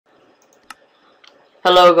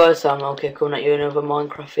Hello guys, xSourMiilk here coming at you with another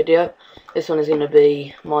Minecraft video. This one is going to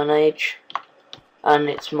be Mineage, and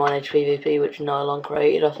it's Mineage PvP, which Nylon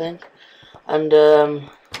created, I think. And I'm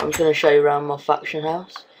just going to show you around my faction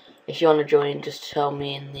house. If you want to join, just tell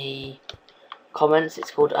me in the comments. It's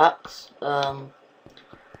called Axe. My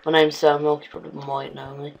name's xSourMiilk, you probably might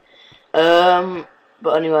know me.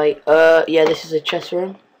 But anyway, yeah, this is a chest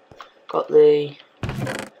room. Got the...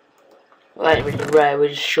 Well, it ain't really rare, we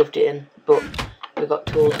just shoved it in, but we got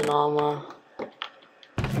tools and armor.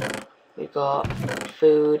 We got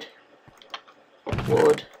food,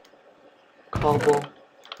 wood, cobble,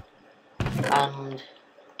 and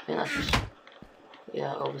I think that's just,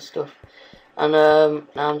 yeah, other stuff. And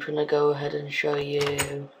now I'm gonna go ahead and show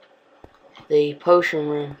you the potion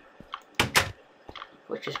room,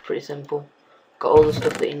 which is pretty simple. Got all the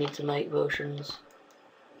stuff that you need to make potions,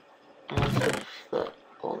 and all the stuff that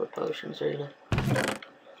all the potions really.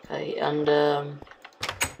 Okay, and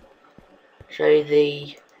show you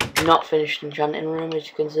the not finished enchanting room, as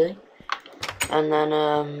you can see. And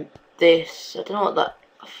then this, I don't know what that,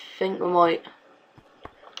 I think we might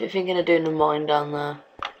be thinking of doing a mine down there,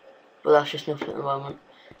 but that's just nothing at the moment.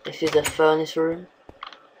 This is a furnace room.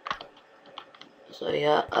 So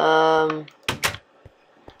yeah,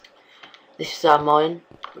 this is our mine,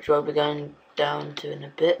 which I'll be going down to in a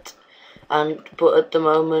bit. But at the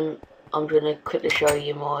moment, I'm going to quickly show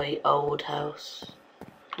you my old house,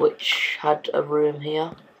 which had a room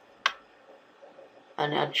here,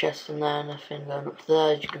 and it had chests in there and everything going up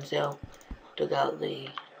there. As you can see, I dug out the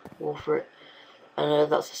wall for it,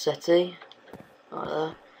 and that's a settee right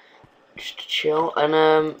there, just to chill.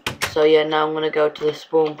 And so yeah, now I'm gonna go to the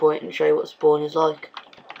spawn point and show you what spawn is like.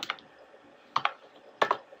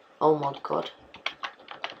 Oh my god.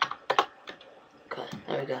 Okay,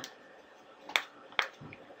 there we go.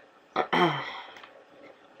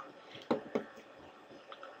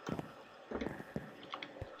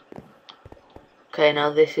 Okay,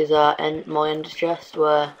 now this is our my ender chest,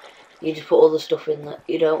 where you just put all the stuff in that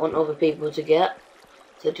you don't want other people to get.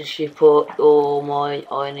 So just you put all my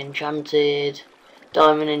iron enchanted,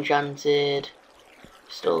 diamond enchanted,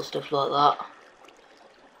 still stuff like that.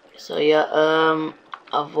 So yeah,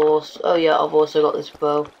 I've also got this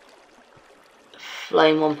bow,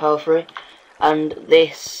 flame 1 power 3, and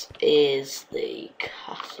this is the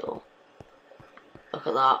castle. Look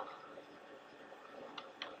at that.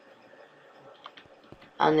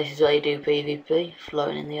 And this is where you do PvP,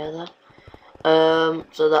 floating in the air there.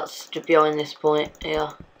 So that's just behind this point here,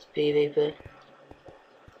 it's PvP.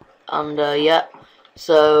 And yeah,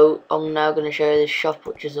 so I'm now going to show you the shop,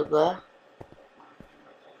 which is up there.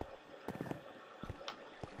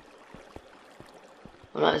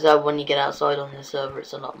 And like I said, when you get outside on the server,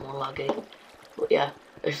 it's a lot more laggy. But yeah,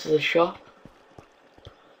 this is the shop.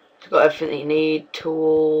 It's got everything that you need: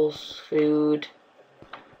 tools, food,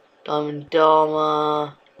 diamond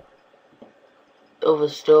armor, other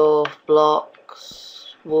stuff,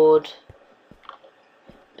 blocks, wood,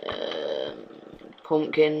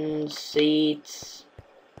 pumpkins, seeds,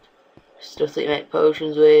 stuff that you make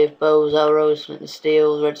potions with, bows, arrows, flint and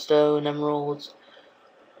steel, redstone, emeralds.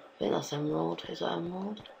 I think that's emerald. Is that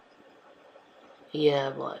emerald?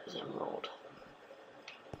 Yeah, but it's emerald.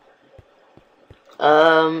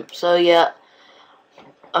 So yeah.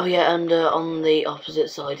 Oh yeah, and on the opposite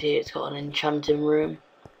side here, it's got an enchanting room.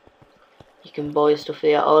 You can buy stuff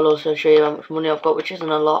here. I'll also show you how much money I've got, which isn't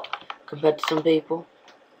a lot compared to some people,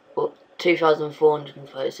 but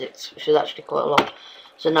 2,436, which is actually quite a lot.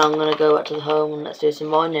 So now I'm going to go back to the home and let's do some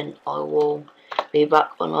mining. I will be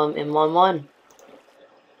back when I'm in my mine.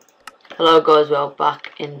 Hello guys, well,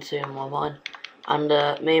 back into my mine, and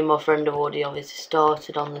me and my friend have already obviously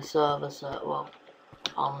started on the server, so, well,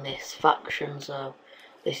 on this faction. So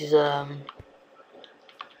this is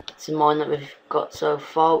it's a mine that we've got so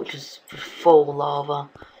far, which is full lava,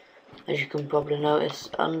 as you can probably notice.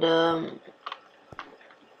 And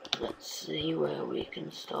let's see where we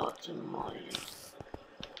can start to mine.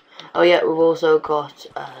 Oh yeah, we've also got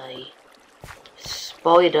a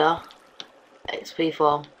spider XP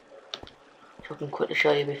farm, which I can quickly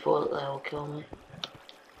show you before they all kill me.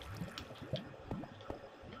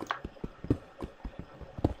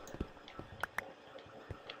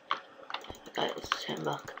 Okay, let's just hit him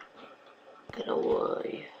back. Get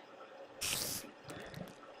away.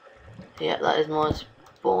 Yeah, that is my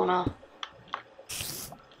spawner.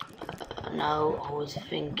 Now I was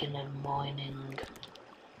thinking of mining,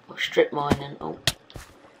 or strip mining,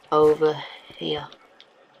 over here.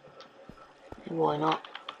 Why not?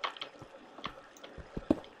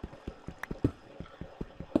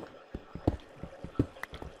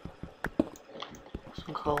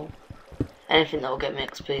 Some coal. Anything that will get me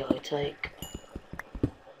XP I take.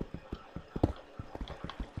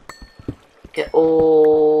 Get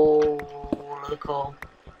all of the coal.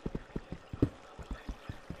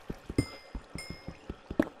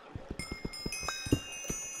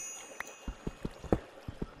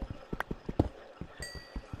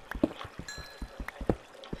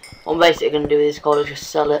 What I'm basically going to do with this coal is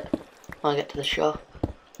just sell it when I get to the shop.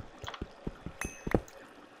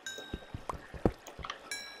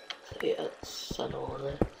 So yeah, let's sell all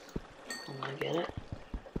this. I'm going to get it.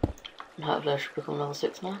 And hopefully I should become level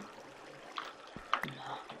 6 now.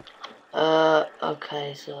 No.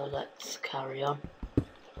 Okay, so let's carry on.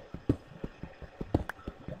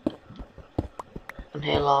 And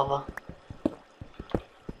here lava.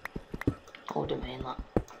 Oh, I didn't mean that.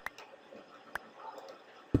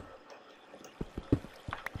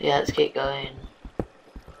 Yeah, let's keep going.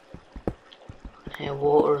 And here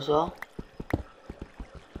water as well.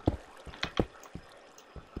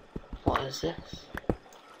 What is this?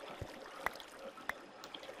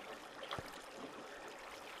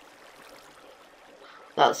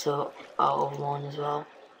 That's out of mine as well.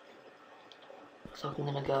 So I'm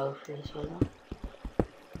gonna go for this way then.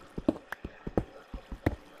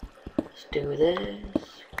 Let's do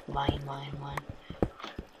this. Mine.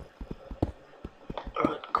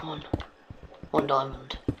 Alright, come on. 1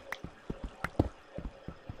 diamond.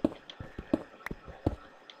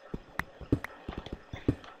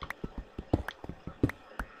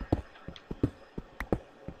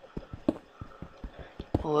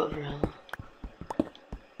 I'll wait for him.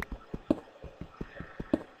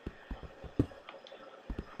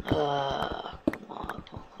 Come on.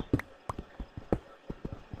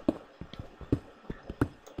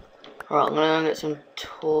 Alright, I'm gonna go and get some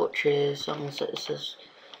torches. I'm gonna set this as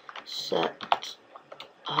set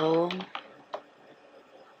home.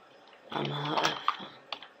 And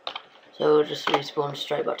so we'll just respawn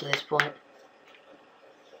straight back to this point.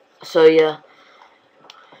 So yeah,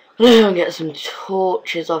 I'm gonna go and get some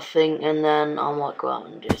torches I think, and then I might go out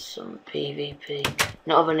and do some PvP.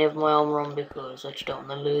 Not have any of my armor on because I just don't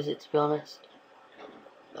want to lose it, to be honest.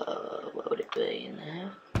 Where would it be? In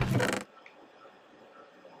there?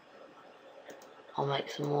 I'll make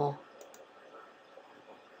some more.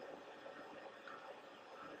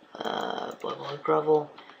 Boy, gravel.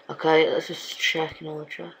 Okay, let's just check in all the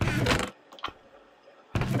chests.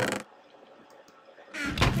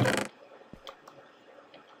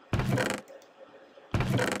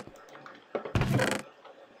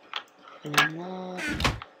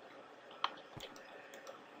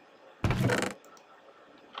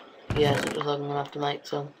 Yes, it looks like I'm gonna have to make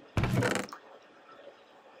some.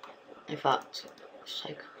 In fact, let's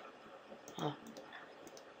take. Oh.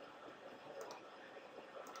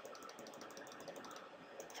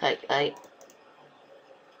 Take 8.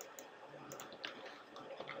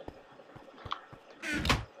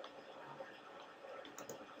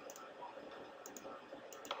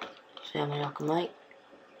 See how many I can make.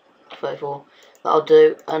 34. That'll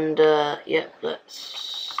do. And yeah,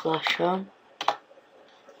 let's slash home.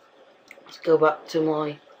 Let's go back to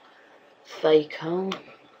my fake home.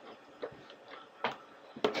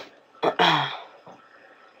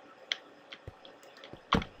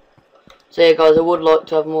 So yeah guys, I would like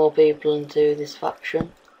to have more people into this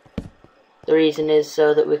faction. The reason is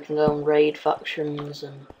so that we can go and raid factions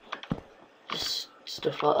and just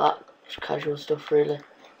stuff like that. Just casual stuff really.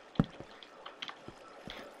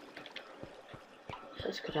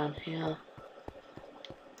 Let's go down here.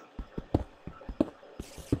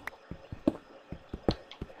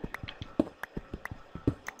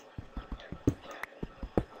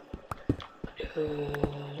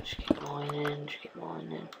 Just keep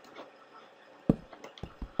mining.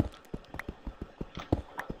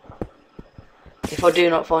 If I do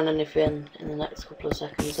not find anything in the next couple of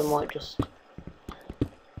seconds, I might just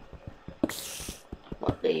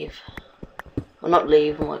leave. Well, not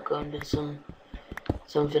leave, I might go and do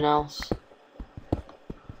something else.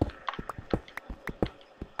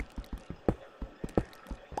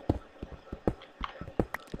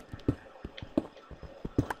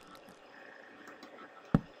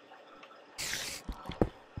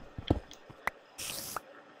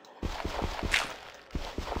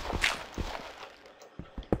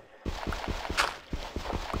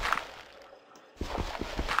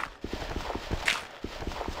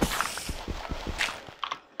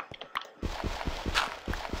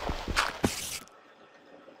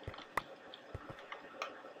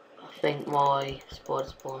 I think my spider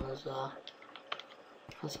spawners are.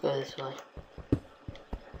 Let's go this way.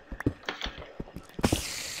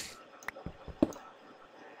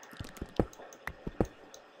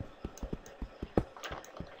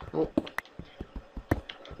 Oh,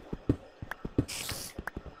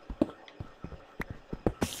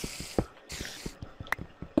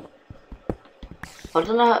 I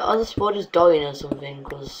don't know, are the spiders dying or something?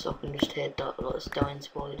 Because I can just hear lots of dying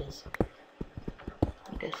spiders.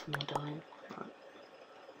 I'm guessing they're dying. Right.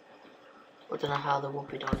 I don't know how they would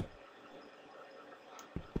be dying.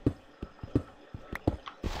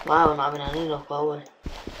 Wow, we're not having any luck, are we?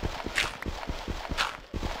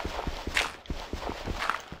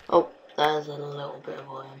 Oh, there's a little bit of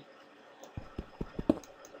iron.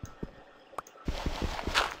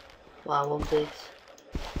 Wow, one piece.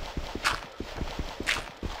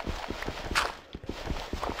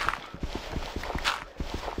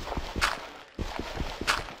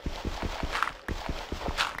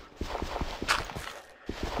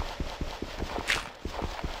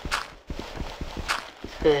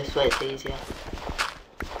 This way it's easier. In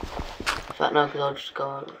fact, no, because I'll just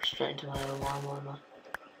go straight into my own one.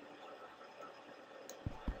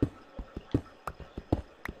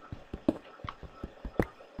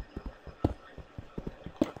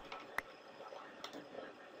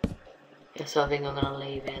 Yeah, so I think I'm gonna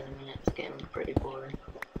leave it in a minute. It's getting pretty boring.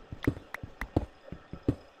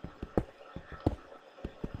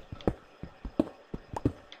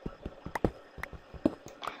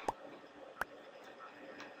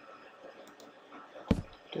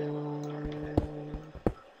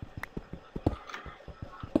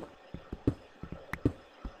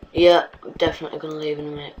 Yeah, I'm definitely gonna leave in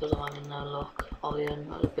a minute because I'm having no luck. Iron,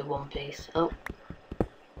 that'll be one piece. Oh.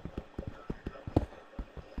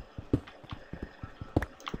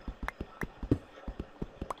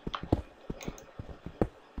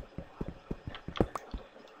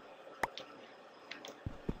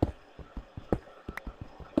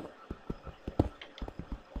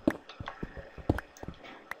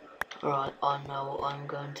 Right, I know what I'm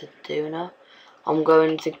going to do now. I'm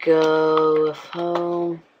going to go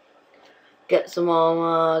home, get some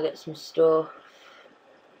armor, get some stuff.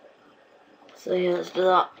 So yeah, let's do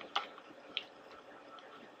that.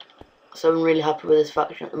 So I'm really happy with this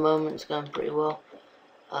faction at the moment. It's going pretty well.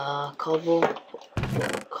 Cobble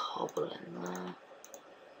in there.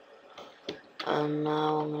 And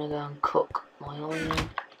now I'm gonna go and cook my onion.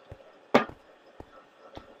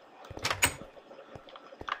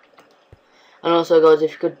 And also, guys,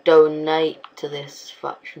 if you could donate to this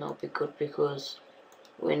faction, that'll be good because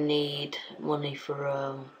we need money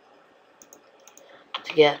for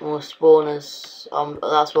to get more spawners.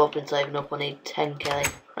 That's what I've been saving up. I need 10k.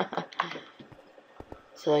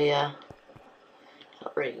 So yeah,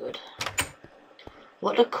 not really good.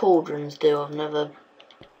 What do cauldrons do? I've never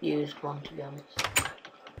used one, to be honest.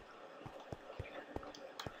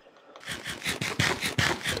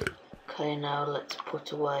 Okay, now let's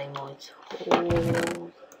put away my tools.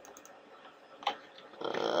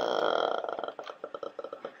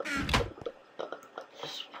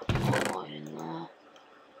 Just put more iron in there.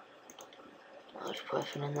 I'll just put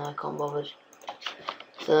everything in there, I can't bother.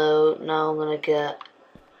 So now I'm gonna get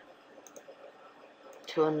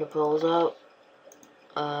 2 ender pearls out.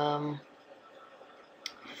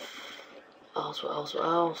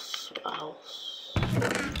 What else?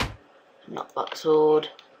 Knockback sword.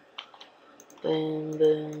 Boom,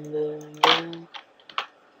 boom, boom, boom.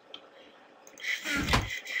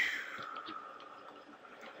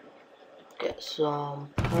 Get some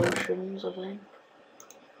potions, I think.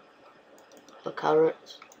 For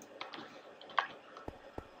carrots.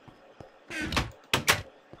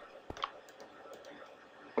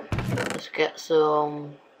 Let's get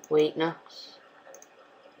some weakness.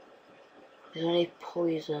 Is there any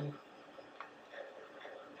poison?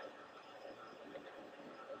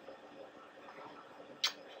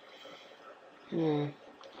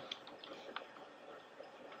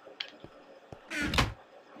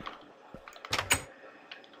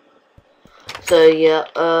 So yeah,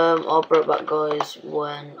 I'll bring it back, guys,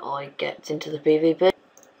 when I get into the PvP.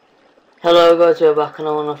 Hello guys, we're back and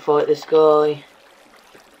I want to fight this guy.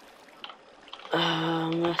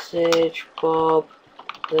 Message Bob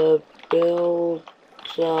the Builder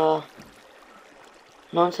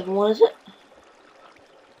 971, is it?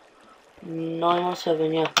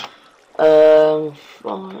 917, yeah.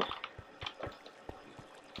 Right.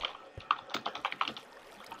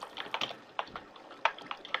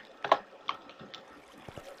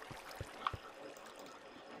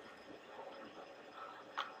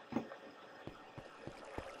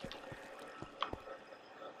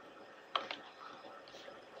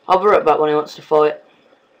 I'll be right back when he wants to fight.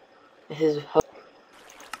 This is so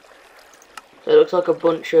it looks like a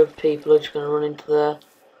bunch of people are just going to run into there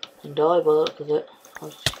and die by the look of it.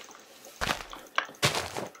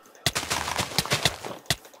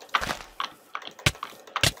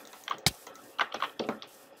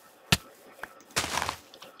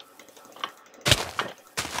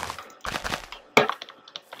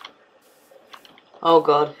 Oh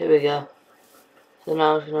god, here we go. So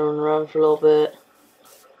now I'm just gonna run around for a little bit.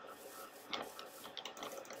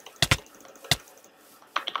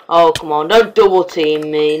 Oh come on, don't double team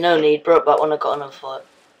me. No need, broke back when I got another fight.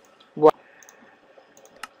 What?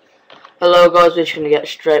 Hello guys, we're just gonna get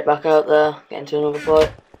straight back out there, get into another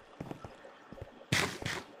fight.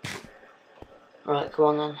 Right, come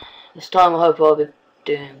on then. This time I hope I'll be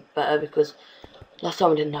doing better because last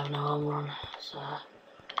time I didn't have no armor on, so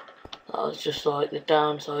that was just like the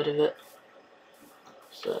downside of it.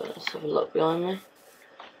 So let's have a look behind me.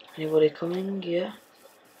 Anybody coming? Yeah.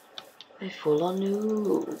 A full on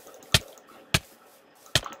noob.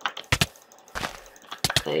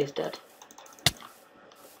 Okay, he's dead.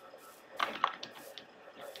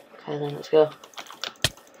 Okay then, let's go.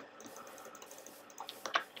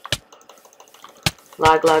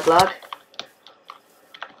 Lag, lag, lag.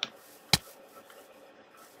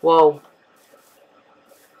 Whoa.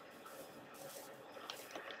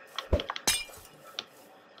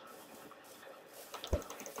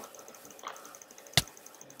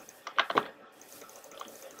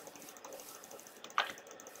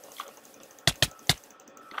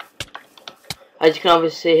 As you can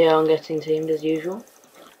obviously see here, I'm getting teamed as usual.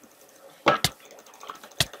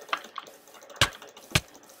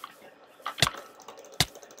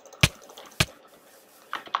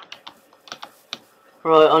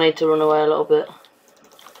 Right, I need to run away a little bit.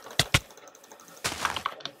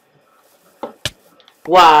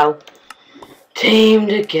 Wow.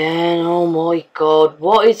 Teamed again, oh my god,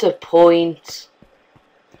 what is the point?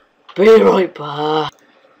 Be right back.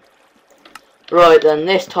 Right then,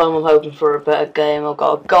 this time I'm hoping for a better game. I've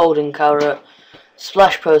got a golden carrot,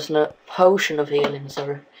 splash potion of healing,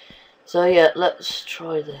 sorry. So yeah, let's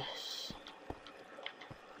try this.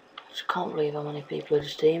 I just can't believe how many people are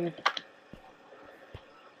just teaming.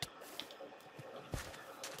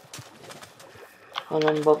 And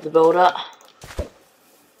then Bob the Builder.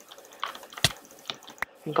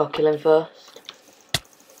 I've got to kill him first.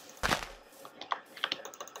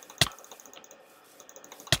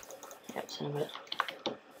 Yep, it's in a bit.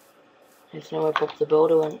 Need to know where Bob the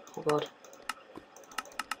Builder went. Oh god.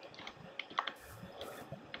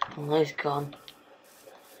 Oh, he's gone.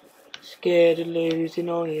 Scared of losing,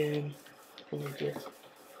 I am. An idiot.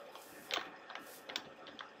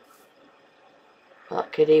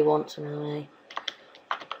 That kid, he wants some of me.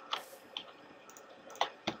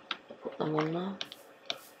 Put them on now.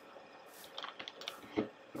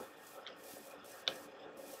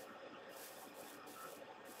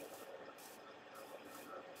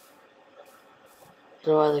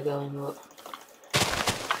 Don't know where they're going, but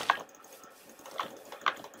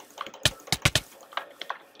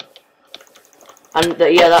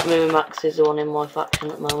and yeah, that Max is the one in my faction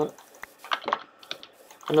at the moment.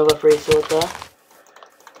 Another free sword there.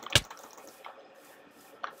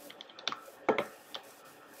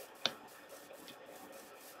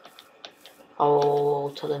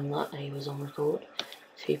 I'll tell him that he was on record.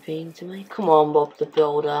 TPing to me. Come on, Bob the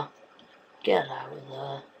Builder. Get out of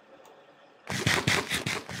there.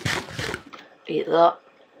 Eat that.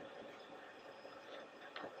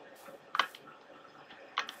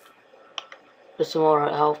 There's some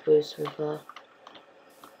alright health boosts with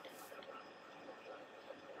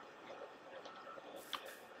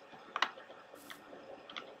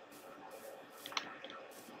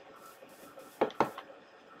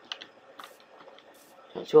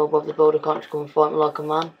That's why Bob the Builder can't just come and fight me like a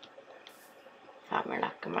man. Fight me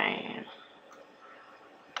like a man.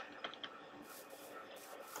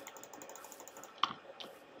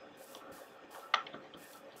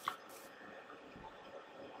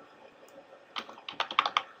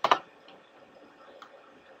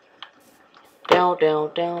 Down,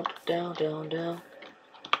 down, down, down, down, down.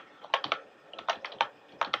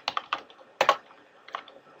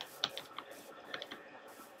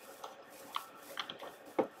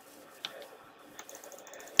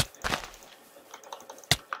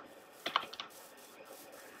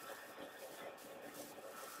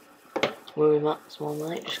 Moving that small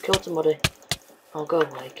mate, just killed somebody. I'll go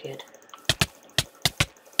away, kid.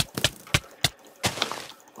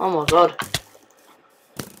 Oh my god.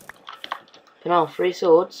 You know, 3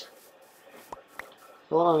 swords.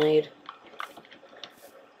 All I need.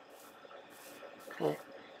 Okay.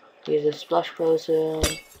 Use a splash potion.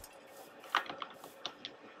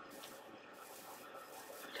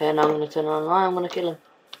 Okay, now I'm gonna turn around. I'm gonna kill him.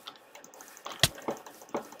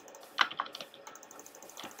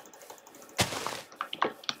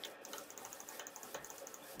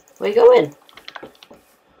 Where you going?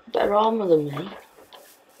 Better armor than me.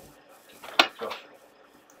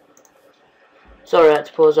 Sorry, I had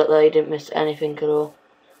to pause that there. You didn't miss anything at all.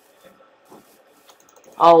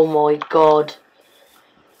 Oh my god.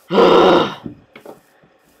 Oh,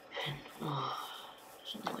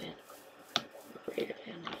 it's annoying. Really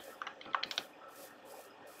annoying.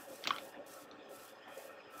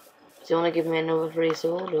 Do you want to give me another free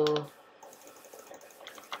sword or?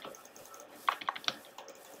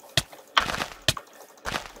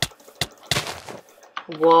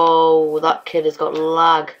 Whoa, that kid has got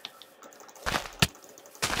lag.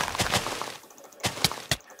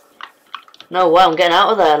 No way, I'm getting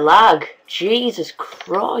out of there. Lag. Jesus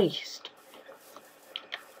Christ.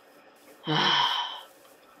 I'm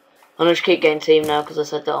just keep getting team now because I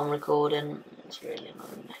said that I'm recording. It's really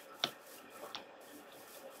annoying me.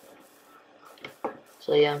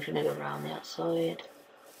 So yeah, I'm just gonna go around the outside.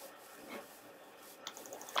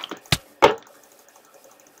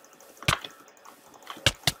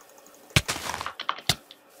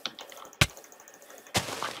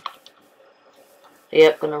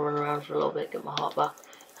 Yep, gonna run around for a little bit, get my heart back,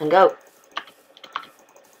 and go.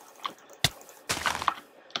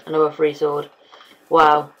 Another free sword.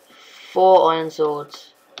 Wow, 4 iron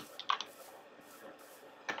swords.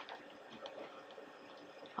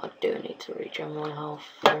 I do need to regen my health,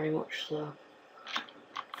 very much so.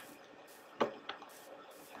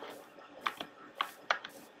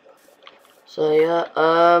 So yeah,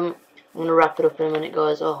 I'm gonna wrap it up in a minute,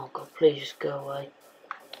 guys. Oh god, please just go away.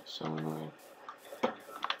 So annoying.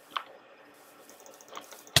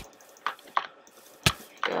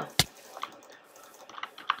 Go.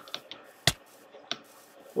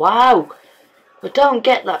 Wow, I don't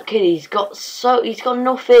get that kid. He's got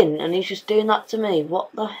nothing, and he's just doing that to me.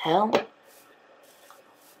 What the hell?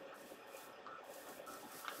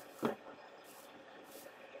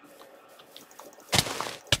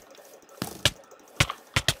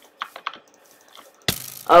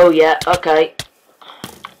 Oh yeah, okay.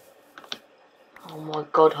 Oh my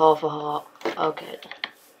god, half a heart. Okay.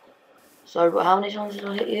 Sorry, but how many times did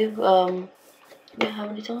I hit you? Yeah, how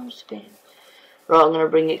many times? Right, I'm gonna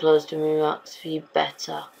bring it close to me, Max. You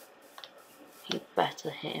better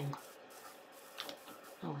hit him.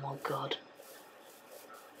 Oh my god.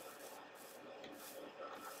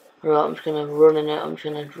 Right, I'm just gonna run in it. I'm just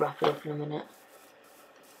gonna wrap it up in a minute.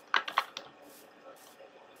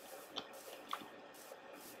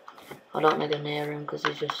 I don't want to go near him because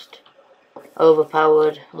he's just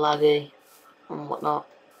overpowered, laggy, and whatnot.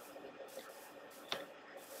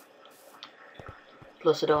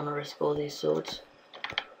 Plus, I don't want to risk all these swords.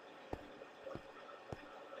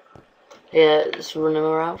 Yeah, just run him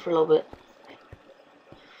around for a little bit.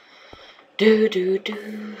 Do do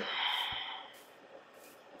do.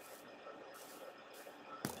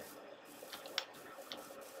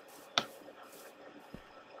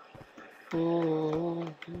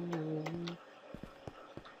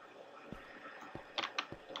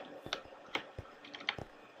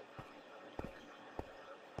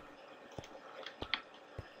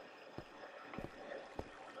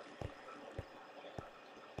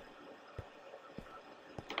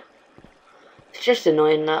 It's just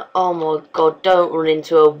annoying that. Oh my god, don't run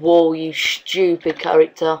into a wall, you stupid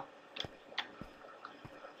character.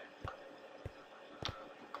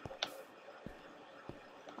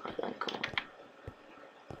 Right then, come on.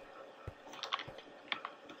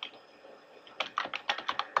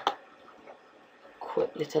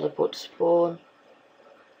 Quickly teleport to spawn.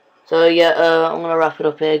 So yeah, I'm gonna wrap it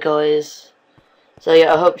up here, guys. So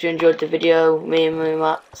yeah, I hope you enjoyed the video. Me and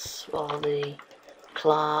Max are the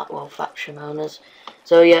faction owners.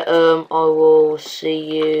 So yeah, I will see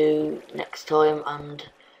you next time, and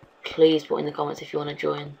please put in the comments if you want to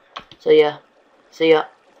join. So yeah, see ya.